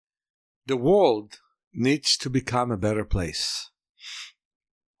The world needs to become a better place.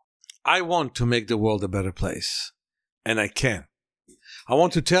 I want to make the world a better place, and I can. I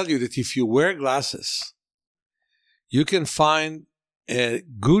want to tell you that if you wear glasses, you can find a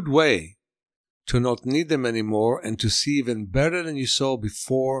good way to not need them anymore and to see even better than you saw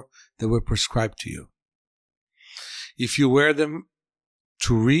before they were prescribed to you. If you wear them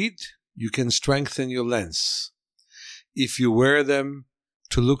to read, you can strengthen your lens. If you wear them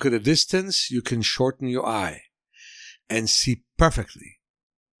to look at a distance, you can shorten your eye and see perfectly.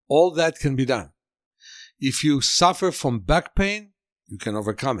 All that can be done. If you suffer from back pain, you can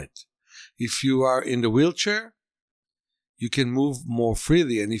overcome it. If you are in the wheelchair, you can move more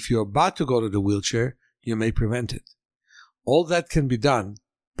freely. And if you're about to go to the wheelchair, you may prevent it. All that can be done,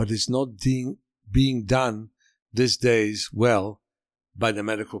 but it's not being done these days well by the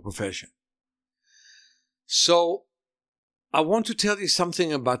medical profession. So I want to tell you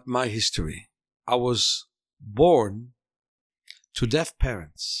something about my history. I was born to deaf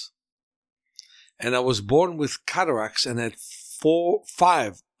parents. And I was born with cataracts and had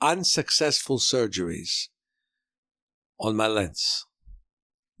 5 unsuccessful surgeries on my lens.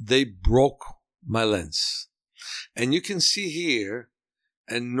 They broke my lens. And you can see here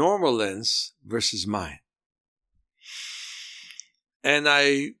a normal lens versus mine. And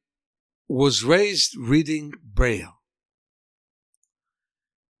I was raised reading Braille.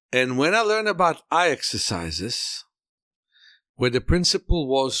 And when I learned about eye exercises, where the principle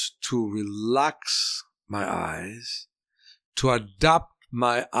was to relax my eyes, to adapt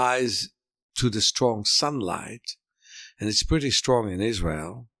my eyes to the strong sunlight, and it's pretty strong in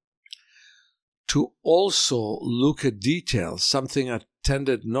Israel, to also look at details, something I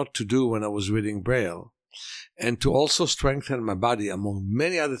tended not to do when I was reading Braille, and to also strengthen my body, among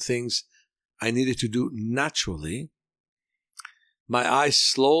many other things I needed to do naturally, my eyes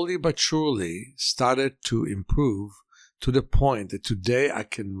slowly but surely started to improve to the point that today I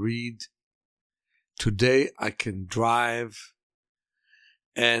can read, today I can drive,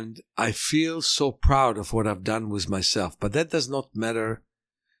 and I feel so proud of what I've done with myself. But that does not matter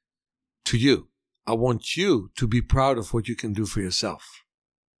to you. I want you to be proud of what you can do for yourself.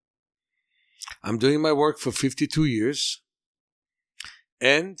 I'm doing my work for 52 years,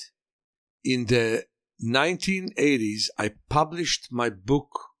 and in the 1980s, I published my book,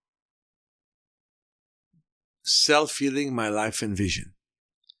 Self-Healing My Life and Vision.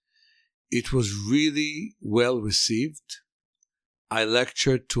 It was really well received. I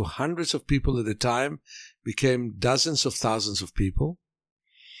lectured to hundreds of people at a time, became dozens of thousands of people.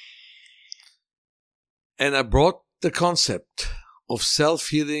 And I brought the concept of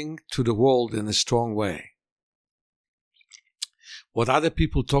self-healing to the world in a strong way. What other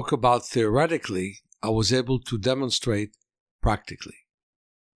people talk about theoretically, I was able to demonstrate practically.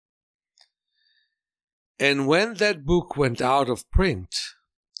 And when that book went out of print,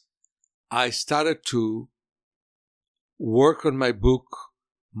 I started to work on my book,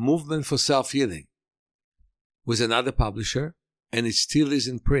 Movement for Self-Healing, with another publisher, and it still is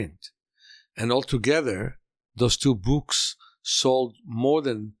in print. And altogether, those 2 books sold more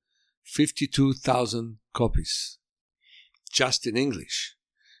than 52,000 copies, just in English.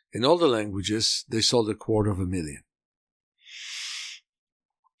 In all the languages, they sold 250,000.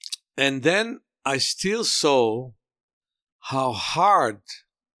 And then I still saw how hard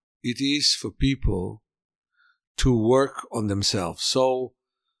it is for people to work on themselves. So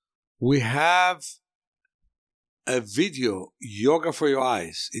we have a video, Yoga for Your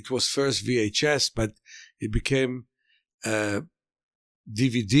Eyes. It was first VHS, but it became a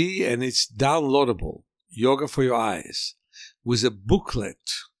DVD, and it's downloadable, Yoga for Your Eyes, with a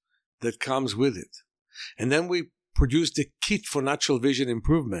booklet that comes with it. And then we produced a kit for natural vision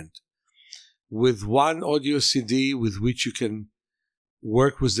improvement with 1 audio CD with which you can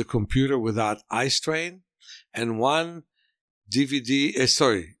work with the computer without eye strain, and 1 CD,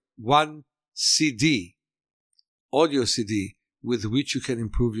 audio CD, with which you can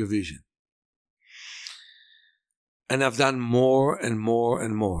improve your vision. And I've done more and more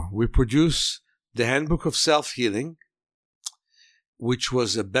and more. We produce the Handbook of Self-Healing, which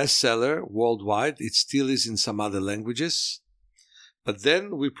was a bestseller worldwide. It still is in some other languages. But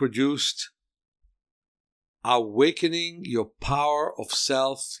then we produced Awakening Your Power of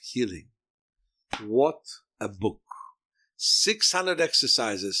Self-Healing. What a book. 600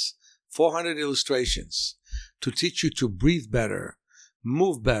 exercises, 400 illustrations to teach you to breathe better,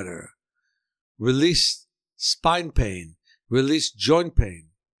 move better, release spine pain, release joint pain,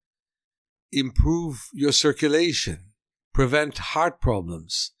 improve your circulation, prevent heart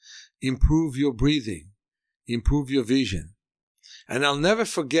problems, improve your breathing, improve your vision. And I'll never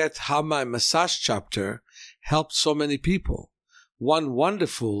forget how my massage chapter helped so many people. One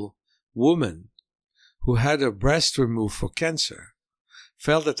wonderful woman who had her breast removed for cancer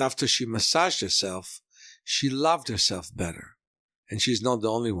felt that after she massaged herself, she loved herself better. And she's not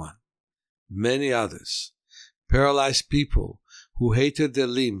the only one. Many others, paralyzed people who hated their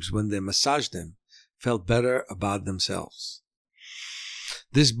limbs when they massaged them, felt better about themselves.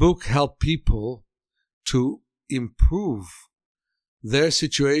 This book helped people to improve their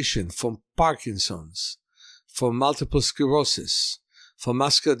situation from Parkinson's, from multiple sclerosis, from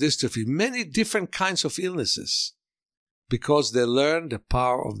muscular dystrophy, many different kinds of illnesses, because they learned the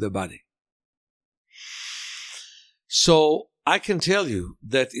power of the body. So I can tell you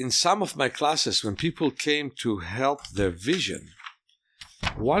that in some of my classes, when people came to help their vision,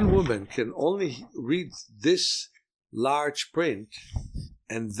 one woman can only read this large print,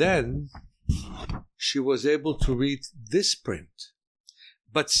 and then she was able to read this print.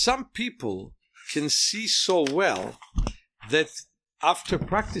 But some people can see so well that after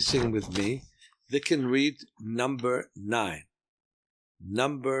practicing with me, they can read number 9.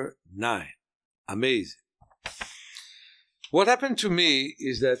 Number 9. Amazing. What happened to me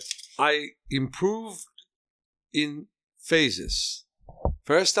is that I improved in phases.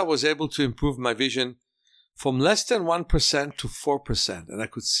 First, I was able to improve my vision from less than 1% to 4%, and I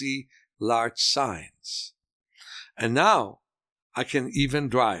could see large signs. And now I can even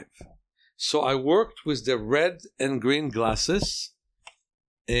drive. So I worked with the red and green glasses,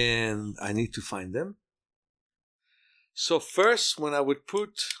 and I need to find them. So first, when I would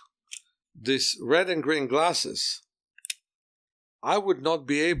put these red and green glasses, I would not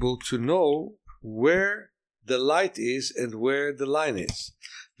be able to know where the light is and where the line is.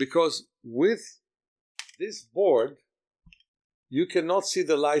 Because with this board, you cannot see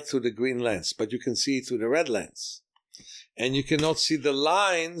the light through the green lens, but you can see it through the red lens. And you cannot see the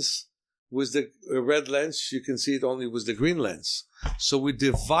lines with the red lens, you can see it only with the green lens. So we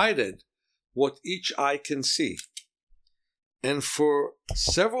divided what each eye can see. And for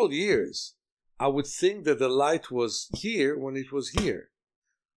several years, I would think that the light was here when it was here,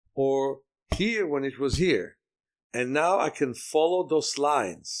 or here when it was here. And now I can follow those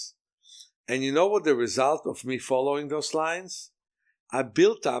lines. And you know what the result of me following those lines? I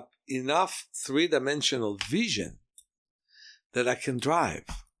built up enough three-dimensional vision that I can drive.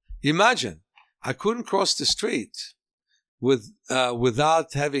 Imagine, I couldn't cross the street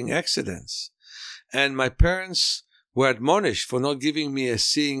without having accidents. And my parents were admonished for not giving me a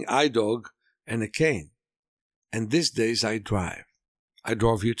seeing eye dog and a cane. And these days I drive. I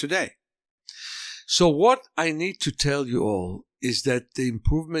drove here today. So what I need to tell you all is that the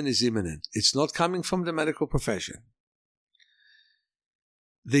improvement is imminent. It's not coming from the medical profession.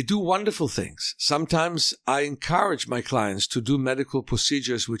 They do wonderful things. Sometimes I encourage my clients to do medical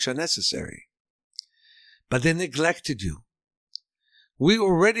procedures which are necessary. But they neglected you. We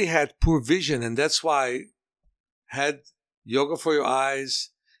already had poor vision, and that's why I had Yoga for Your Eyes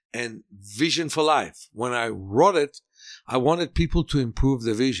and Vision for Life. When I wrote it, I wanted people to improve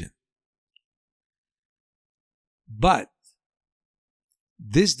their vision. But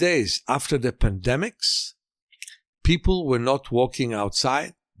these days, after the pandemics, people were not walking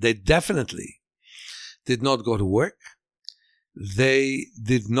outside. They definitely did not go to work. They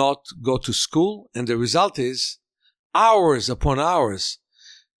did not go to school. And the result is hours upon hours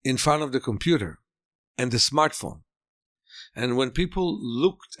in front of the computer and the smartphone. And when people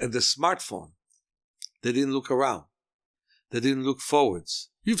looked at the smartphone, they didn't look around. They didn't look forwards.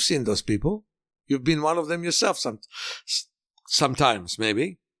 You've seen those people. You've been one of them yourself sometimes,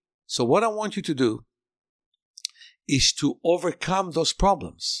 maybe. So what I want you to do is to overcome those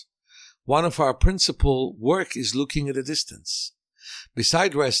problems. One of our principal work is looking at a distance.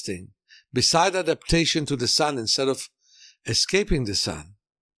 Beside resting, beside adaptation to the sun instead of escaping the sun,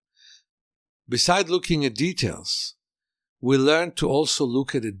 beside looking at details, we learn to also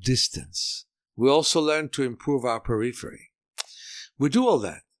look at a distance. We also learn to improve our periphery. We do all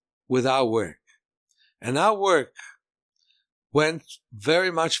that with our work. And our work went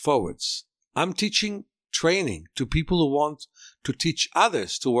very much forwards. I'm teaching training to people who want to teach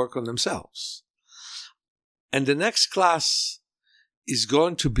others to work on themselves. And the next class is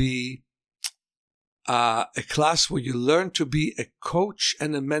going to be a class where you learn to be a coach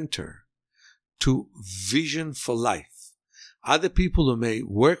and a mentor to Vision for Life. Other people who may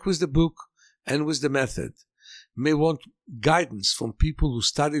work with the book and with the method may want guidance from people who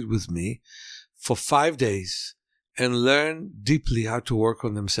studied with me for 5 days and learn deeply how to work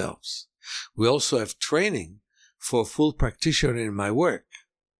on themselves. We also have training for a full practitioner in my work.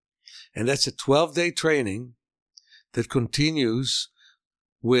 And that's a 12-day training that continues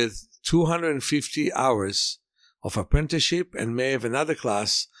with 250 hours of apprenticeship and may have another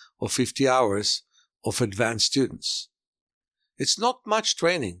class of 50 hours of advanced students. It's not much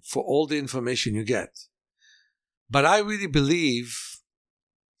training for all the information you get. But I really believe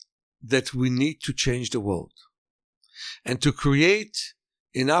that we need to change the world. And to create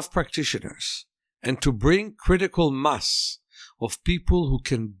enough practitioners and to bring critical mass of people who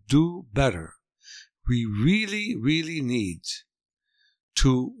can do better, we really, really need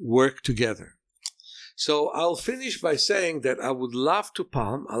to work together. So I'll finish by saying that I would love to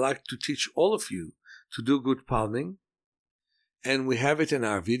palm. I like to teach all of you to do good palming. And we have it in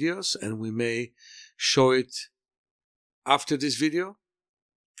our videos, and we may show it after this video.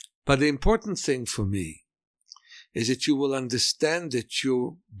 But the important thing for me is that you will understand that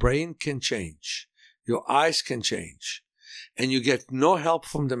your brain can change, your eyes can change, and you get no help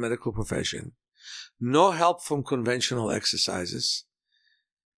from the medical profession, no help from conventional exercises,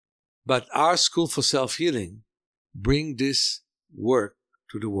 but our School for Self-Healing bring this work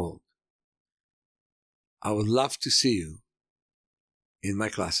to the world. I would love to see you in my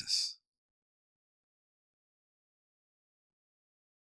classes.